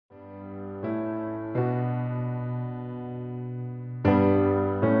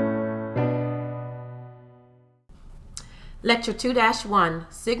Lecture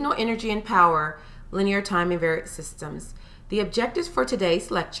 2-1, Signal Energy and Power, Linear Time-Invariant Systems. The objectives for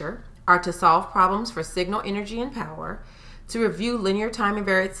today's lecture are to solve problems for signal energy and power, to review linear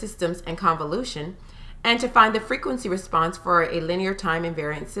time-invariant systems and convolution, and to find the frequency response for a linear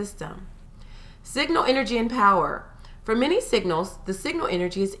time-invariant system. Signal energy and power. For many signals, the signal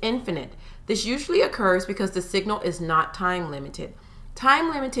energy is infinite. This usually occurs because the signal is not time-limited.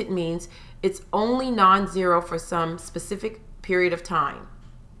 Time-limited means it's only non-zero for some specific period of time.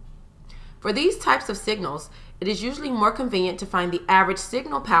 For these types of signals, it is usually more convenient to find the average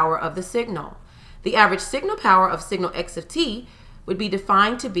signal power of the signal. The average signal power of signal x of t would be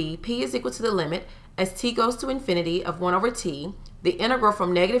defined to be p is equal to the limit as t goes to infinity of 1 over t, the integral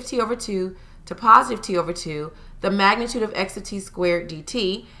from negative t over 2 to positive t over 2, the magnitude of x of t squared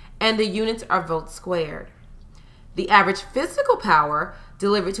dt, and the units are volts squared. The average physical power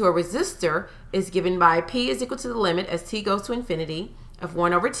delivered to a resistor is given by p is equal to the limit as t goes to infinity of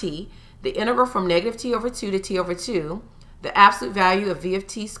 1 over t, the integral from negative t over 2 to t over 2, the absolute value of v of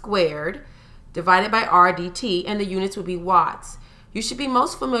t squared divided by r dt, and the units would be watts. You should be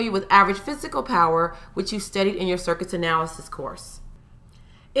most familiar with average physical power, which you studied in your circuits analysis course.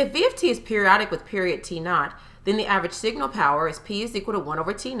 If v of t is periodic with period t naught, then the average signal power is p is equal to 1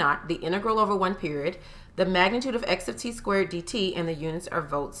 over t naught, the integral over 1 period, the magnitude of x of t squared dt, and the units are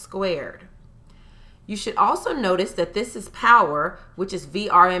volts squared. You should also notice that this is power, which is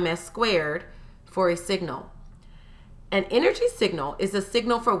VRMS squared for a signal. An energy signal is a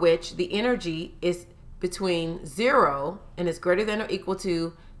signal for which the energy is between 0 and is greater than or equal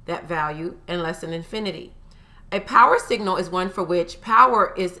to that value and less than infinity. A power signal is one for which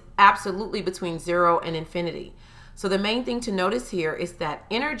power is absolutely between 0 and infinity. So the main thing to notice here is that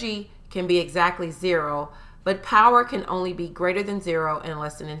energy can be exactly 0, but power can only be greater than 0 and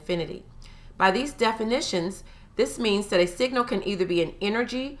less than infinity. By these definitions, this means that a signal can either be an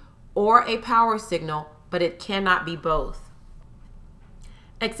energy or a power signal, but it cannot be both.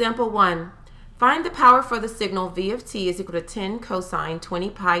 Example 1. Find the power for the signal v of t is equal to 10 cosine 20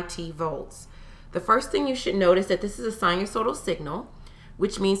 pi t volts. The first thing you should notice that this is a sinusoidal signal,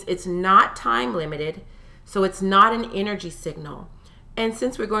 which means it's not time limited, so it's not an energy signal. And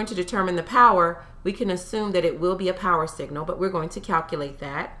since we're going to determine the power, we can assume that it will be a power signal, but we're going to calculate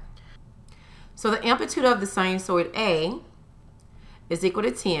that. So the amplitude of the sinusoid A is equal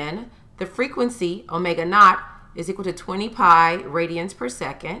to 10. The frequency, omega naught, is equal to 20 pi radians per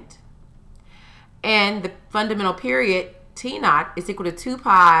second. And the fundamental period, T naught, is equal to 2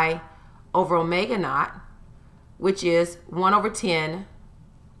 pi over omega naught, which is 1 over 10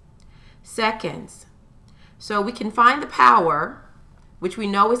 seconds. So we can find the power, which we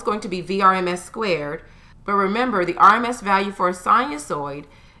know is going to be VRMS squared. But remember, the RMS value for a sinusoid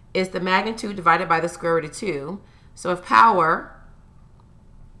is the magnitude divided by the square root of 2. So if power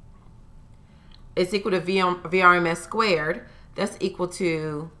is equal to VRMS squared, that's equal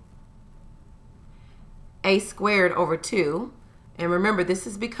to a squared over 2. And remember, this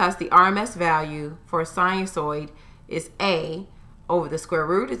is because the RMS value for a sinusoid is a over the square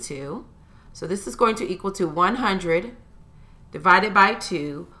root of 2. So this is going to equal to 100 divided by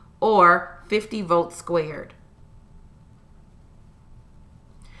 2, or 50 volts squared.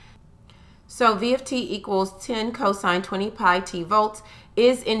 So v of t equals 10 cosine 20 pi t volts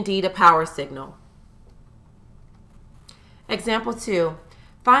is indeed a power signal. Example 2.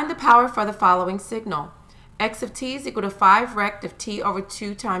 Find the power for the following signal. X of t is equal to 5 rect of t over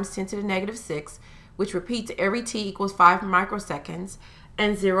 2 times 10 to the negative 6, which repeats every t equals 5 microseconds,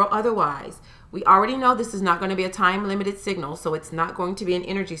 and 0 otherwise. We already know this is not going to be a time-limited signal, so it's not going to be an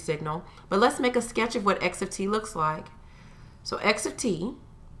energy signal. But let's make a sketch of what x of t looks like. So x of t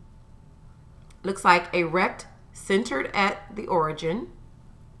looks like a rect centered at the origin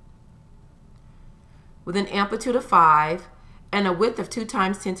with an amplitude of 5 and a width of 2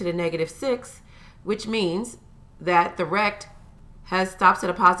 times 10 to the negative 6, which means that the rect stops at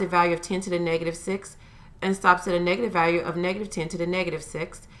a positive value of 10 to the negative 6 and stops at a negative value of negative 10 to the negative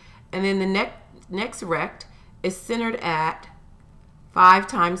 6. And then the next rect is centered at 5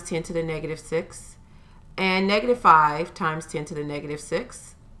 times 10 to the negative 6 and negative 5 times 10 to the negative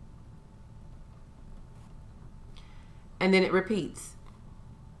 6. And then it repeats.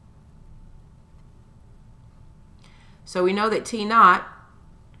 So we know that T naught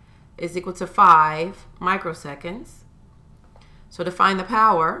is equal to 5 microseconds. So to find the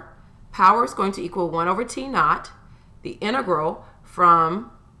power, power is going to equal 1 over T naught, the integral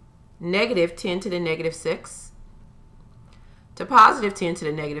from negative 10 to the negative 6 to positive 10 to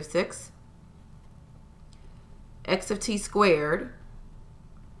the negative 6, x of t squared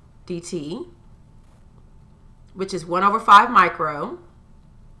dt, which is 1 over 5 micro,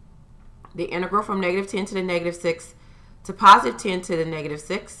 the integral from -10 to the -6 to +10 to the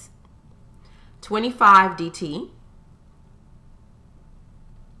 -6, 25 dt,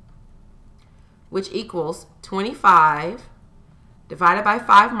 which equals 25 divided by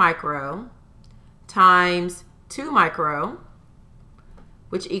 5 micro times 2 micro,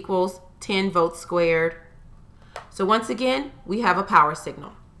 which equals 10 volts squared. So once again, we have a power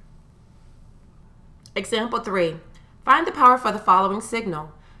signal. Example 3. Find the power for the following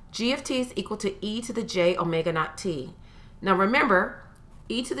signal. G of t is equal to e to the j omega naught t. Now remember,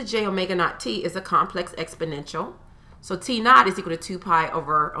 e to the j omega naught t is a complex exponential. So t naught is equal to 2 pi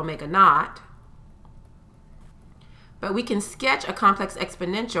over omega naught. But we can sketch a complex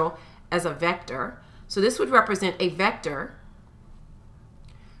exponential as a vector. So this would represent a vector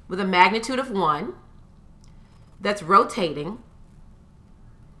with a magnitude of 1 that's rotating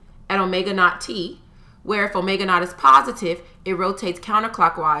at omega naught t, where if omega naught is positive, it rotates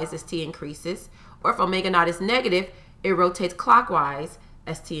counterclockwise as t increases, or if omega naught is negative, it rotates clockwise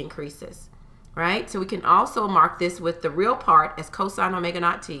as t increases, right? So we can also mark this with the real part as cosine omega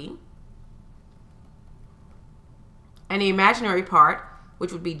naught t, and the imaginary part,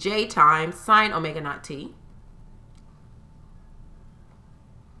 which would be j times sine omega naught t.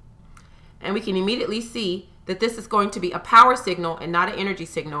 And we can immediately see that this is going to be a power signal and not an energy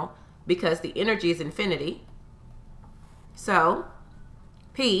signal because the energy is infinity. So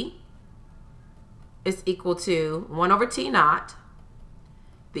P is equal to 1 over t naught,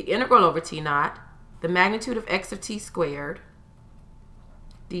 the integral over t naught, the magnitude of x of t squared,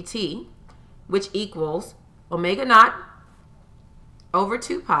 dt, which equals omega naught over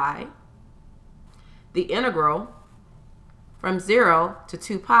 2 pi, the integral from 0 to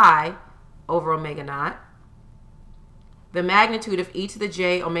 2 pi over omega naught, the magnitude of e to the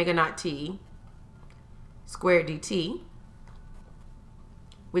j omega naught t squared dt,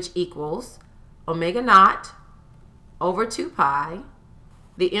 which equals omega naught over 2 pi,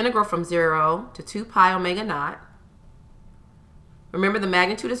 the integral from 0 to 2 pi omega naught. Remember, the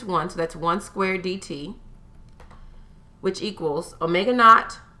magnitude is 1, so that's 1 squared dt, which equals omega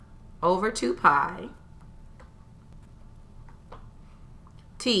naught over 2 pi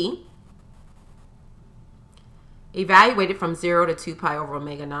t evaluated from 0 to 2 pi over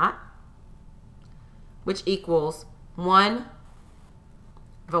omega naught, which equals 1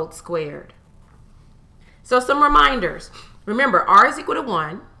 volt squared. So some reminders. Remember, R is equal to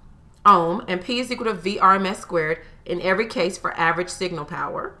 1 ohm and P is equal to VRMS squared in every case for average signal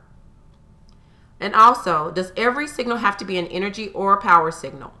power. And also, does every signal have to be an energy or a power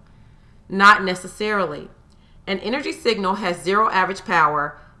signal? Not necessarily. An energy signal has 0 average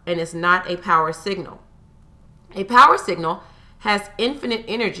power and is not a power signal. A power signal has infinite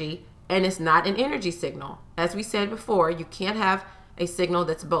energy and is not an energy signal. As we said before, you can't have a signal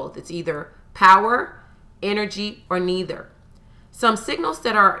that's both. It's either power, energy, or neither. Some signals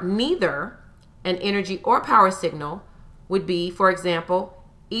that are neither an energy or power signal would be, for example,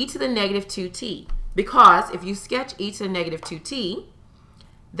 e to the negative 2t, because if you sketch e to the negative 2t,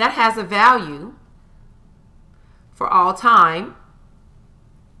 that has a value for all time,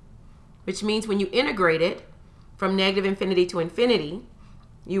 which means when you integrate it from negative infinity to infinity,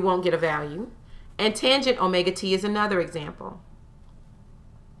 you won't get a value. And tangent omega t is another example.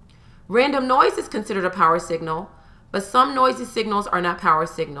 Random noise is considered a power signal, but some noisy signals are not power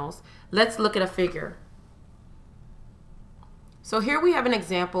signals. Let's look at a figure. So here we have an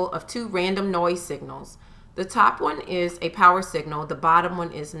example of 2 random noise signals. The top one is a power signal, the bottom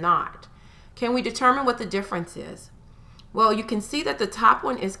one is not. Can we determine what the difference is? Well, you can see that the top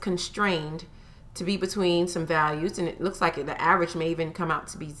one is constrained to be between some values, and it looks like the average may even come out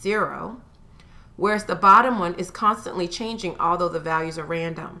to be 0, whereas the bottom one is constantly changing, although the values are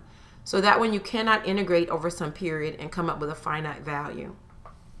random. So that one you cannot integrate over some period and come up with a finite value.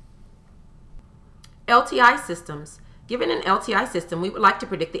 LTI systems. Given an LTI system, we would like to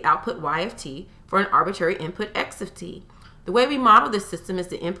predict the output y of t for an arbitrary input x of t. The way we model this system is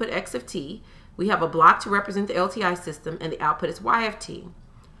the input x of t. We have a block to represent the LTI system, and the output is y of t.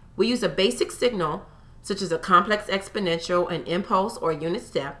 We use a basic signal, such as a complex exponential, an impulse, or a unit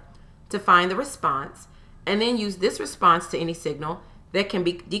step, to find the response, and then use this response to any signal that can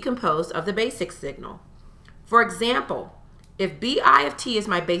be decomposed of the basic signal. For example, if bi of t is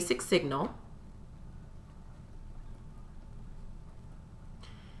my basic signal,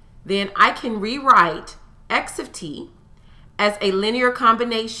 then I can rewrite x of t as a linear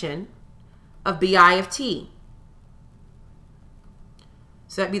combination of bi of t.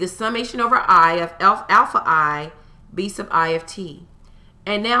 So that'd be the summation over I of alpha I b sub I of t.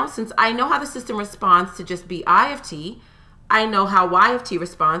 And now, since I know how the system responds to just bi of t, I know how y of t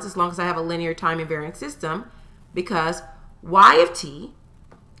responds as long as I have a linear time-invariant system, because y of t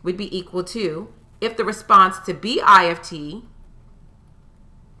would be equal to, if the response to bi of t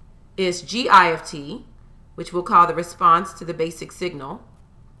is gi of t, which we'll call the response to the basic signal,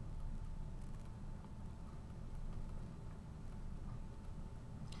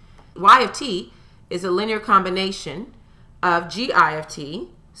 y of t is a linear combination of gi of t,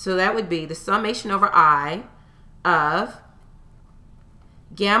 so that would be the summation over I of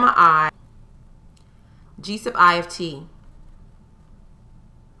gamma I g sub I of t.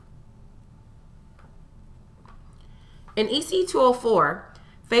 In ECE204,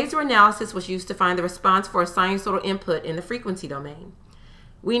 phasor analysis was used to find the response for a sinusoidal input in the frequency domain.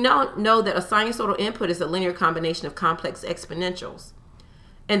 We know that a sinusoidal input is a linear combination of complex exponentials.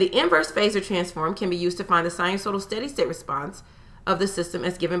 And the inverse phasor transform can be used to find the sinusoidal steady-state response of the system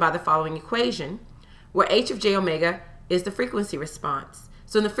as given by the following equation, where h of j omega is the frequency response.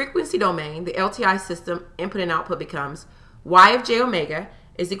 So in the frequency domain, the LTI system input and output becomes y of j omega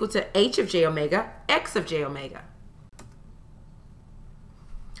is equal to h of j omega, x of j omega.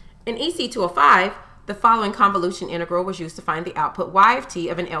 In ECE205, the following convolution integral was used to find the output y of t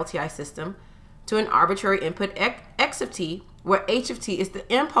of an LTI system to an arbitrary input x of t, where h of t is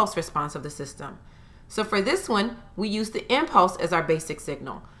the impulse response of the system. So for this one, we use the impulse as our basic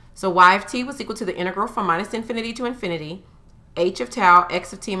signal. So y of t was equal to the integral from minus infinity to infinity, h of tau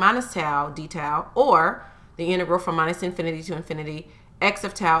x of t minus tau d tau, or the integral from minus infinity to infinity, x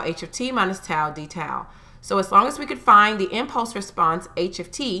of tau h of t minus tau d tau. So as long as we could find the impulse response h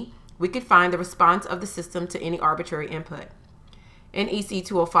of t, we could find the response of the system to any arbitrary input. In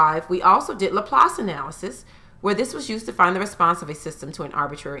ECE205, we also did Laplace analysis, where this was used to find the response of a system to an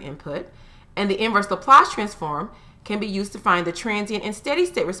arbitrary input, and the inverse Laplace transform can be used to find the transient and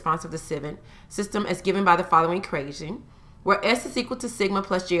steady-state response of the system as given by the following equation, where s is equal to sigma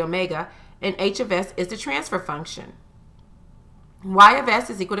plus j omega, and h of s is the transfer function. Y of s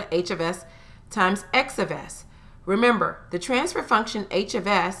is equal to h of s times x of s. Remember, the transfer function h of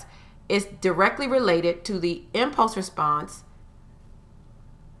s is directly related to the impulse response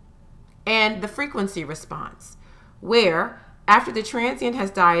and the frequency response, where after the transient has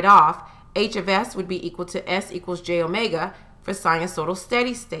died off, h of s would be equal to s equals j omega for sinusoidal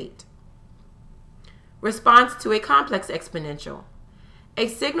steady state. Response to a complex exponential. A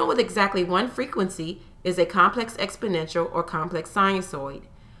signal with exactly one frequency is a complex exponential or complex sinusoid.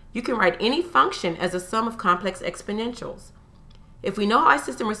 You can write any function as a sum of complex exponentials. If we know how a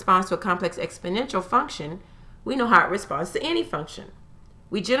system responds to a complex exponential function, we know how it responds to any function.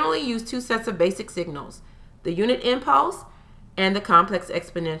 We generally use two sets of basic signals, the unit impulse and the complex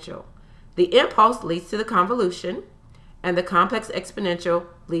exponential. The impulse leads to the convolution, and the complex exponential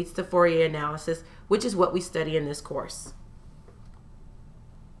leads to Fourier analysis, which is what we study in this course.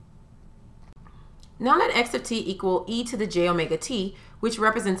 Now let x of t equal e to the j omega t, which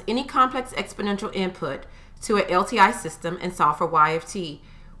represents any complex exponential input to an LTI system, and solve for y of t.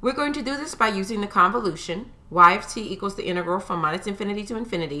 We're going to do this by using the convolution. Y of t equals the integral from minus infinity to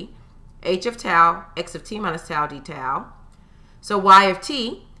infinity, h of tau x of t minus tau d tau. So y of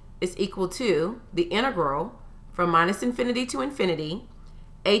t is equal to the integral from minus infinity to infinity,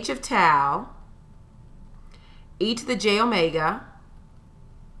 h of tau e to the j omega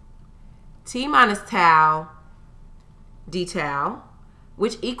t minus tau d tau,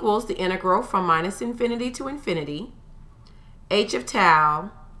 which equals the integral from minus infinity to infinity, h of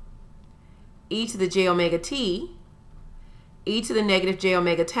tau e to the j omega t e to the negative j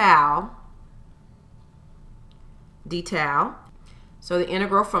omega tau d tau. So the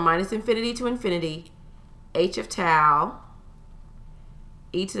integral from minus infinity to infinity, h of tau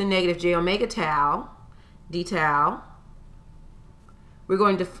e to the negative j omega tau d tau. We're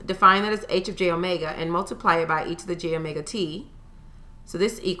going to define that as h of j omega and multiply it by e to the j omega t. So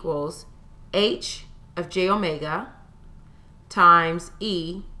this equals h of j omega times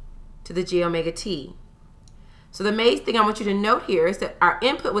e to the j omega t. So the main thing I want you to note here is that our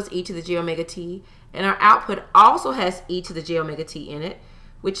input was e to the j omega t, and our output also has e to the j omega t in it,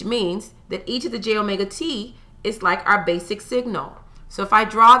 which means that e to the j omega t is like our basic signal. So if I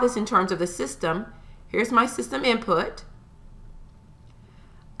draw this in terms of the system, here's my system input.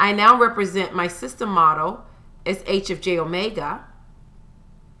 I now represent my system model as h of j omega,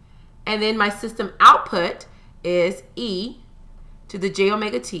 and then my system output is e to the j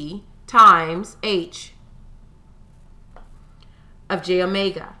omega t times h of j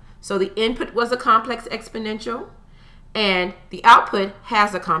omega. So the input was a complex exponential, and the output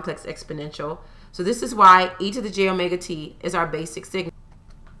has a complex exponential. So this is why e to the j omega t is our basic signal.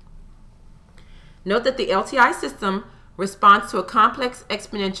 Note that the LTI system response to a complex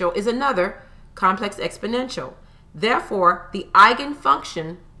exponential is another complex exponential. Therefore, the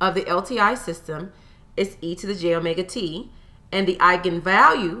eigenfunction of the LTI system is e to the j omega t, and the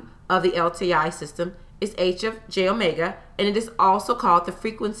eigenvalue of the LTI system is h of j omega, and it is also called the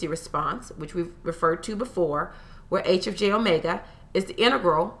frequency response, which we've referred to before, where h of j omega is the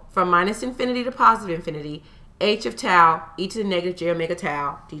integral from minus infinity to positive infinity, h of tau e to the negative j omega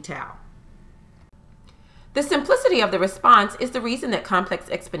tau d tau. The simplicity of the response is the reason that complex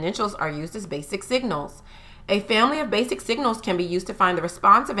exponentials are used as basic signals. A family of basic signals can be used to find the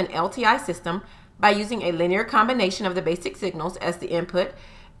response of an LTI system by using a linear combination of the basic signals as the input,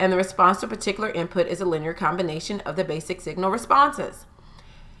 and the response to a particular input is a linear combination of the basic signal responses.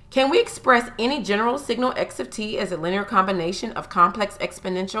 Can we express any general signal x of t as a linear combination of complex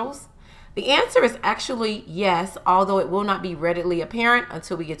exponentials? The answer is actually yes, although it will not be readily apparent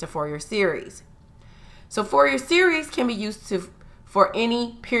until we get to Fourier series. So Fourier series can be used for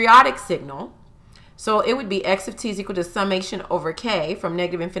any periodic signal. So it would be x of t is equal to summation over k from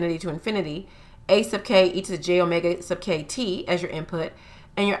negative infinity to infinity, a sub k e to the j omega sub k t as your input,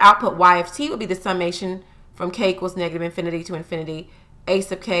 and your output y of t would be the summation from k equals negative infinity to infinity, a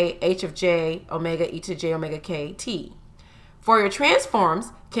sub k h of j omega e to j omega k t. Fourier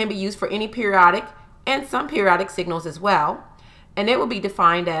transforms can be used for any periodic and some periodic signals as well, and it will be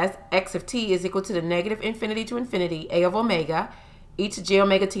defined as x of t is equal to the negative infinity to infinity a of omega e to j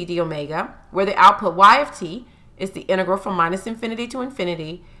omega t d omega, where the output y of t is the integral from minus infinity to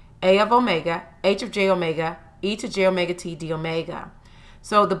infinity a of omega h of j omega e to j omega t d omega.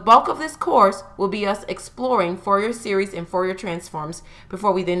 So the bulk of this course will be us exploring Fourier series and Fourier transforms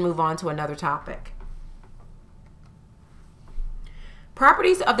before we then move on to another topic.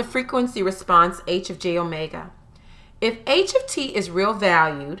 Properties of the frequency response h of j omega. If h of t is real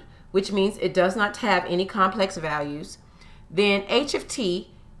valued, which means it does not have any complex values, then h of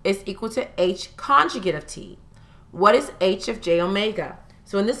t is equal to h conjugate of t. What is h of j omega?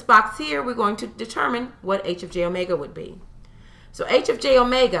 So in this box here, we're going to determine what h of j omega would be. So h of j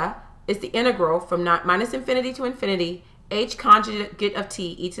omega is the integral from minus infinity to infinity, h conjugate of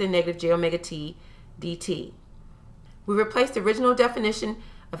t e to the negative j omega t dt. We replaced the original definition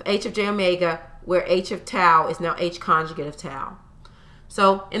of h of j omega, where h of tau is now h conjugate of tau.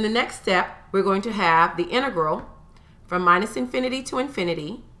 So in the next step, we're going to have the integral from minus infinity to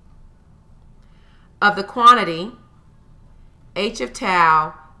infinity of the quantity h of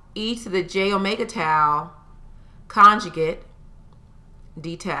tau e to the j omega tau conjugate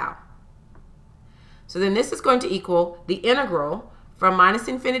d tau. So then this is going to equal the integral from minus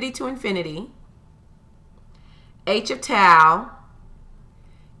infinity to infinity h of tau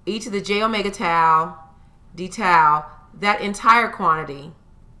e to the j omega tau d tau, that entire quantity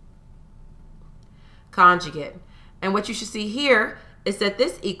conjugate. And what you should see here is that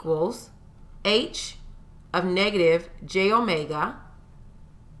this equals h of negative j omega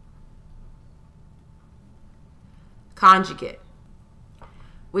conjugate,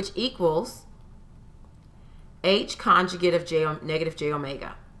 which equals h conjugate of negative j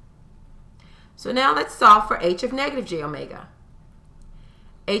omega. So now let's solve for h of negative j omega.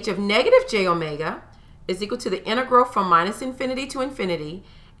 H of negative j omega is equal to the integral from minus infinity to infinity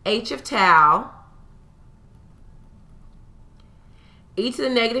h of tau e to the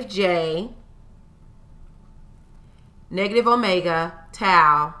negative j negative omega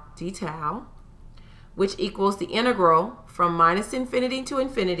tau d tau, which equals the integral from minus infinity to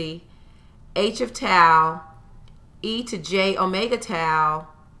infinity h of tau e to j omega tau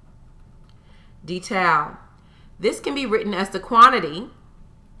d tau. This can be written as the quantity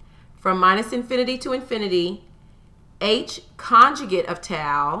from minus infinity to infinity h conjugate of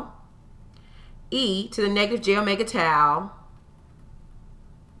tau e to the negative j omega tau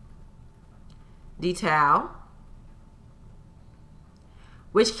d tau,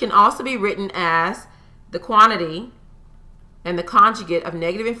 which can also be written as the quantity and the conjugate of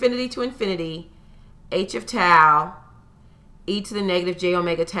negative infinity to infinity h of tau e to the negative j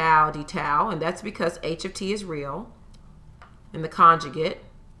omega tau d tau, and that's because h of t is real, and the conjugate,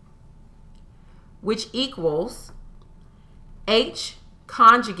 which equals h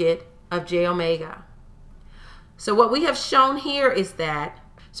conjugate of j omega. So what we have shown here is that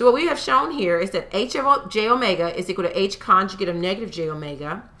h of j omega is equal to h conjugate of negative j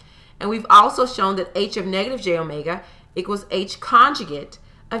omega, and we've also shown that h of negative j omega equals h conjugate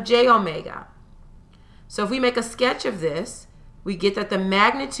of j omega. So if we make a sketch of this, we get that the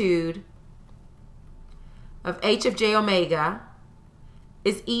magnitude of h of j omega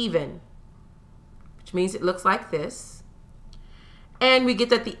is even, which means it looks like this. And we get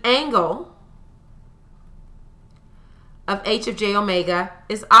that the angle of h of j omega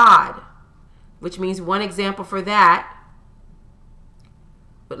is odd, which means one example for that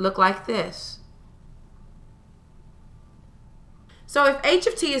would look like this. So if h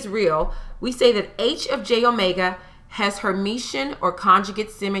of t is real, we say that h of j omega has Hermitian or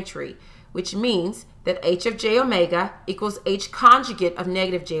conjugate symmetry, which means that h of j omega equals h conjugate of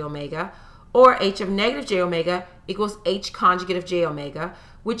negative j omega, or h of negative j omega equals h conjugate of j omega,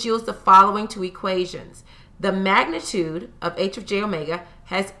 which yields the following two equations. The magnitude of h of j omega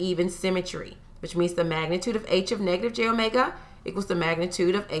has even symmetry, which means the magnitude of h of negative j omega equals the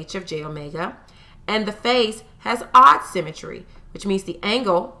magnitude of h of j omega, and the phase has odd symmetry, which means the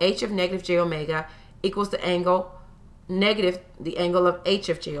angle h of negative j omega equals the angle of h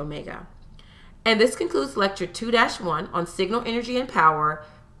of j omega. And this concludes lecture 2-1 on signal energy and power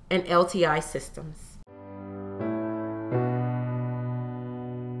and LTI systems.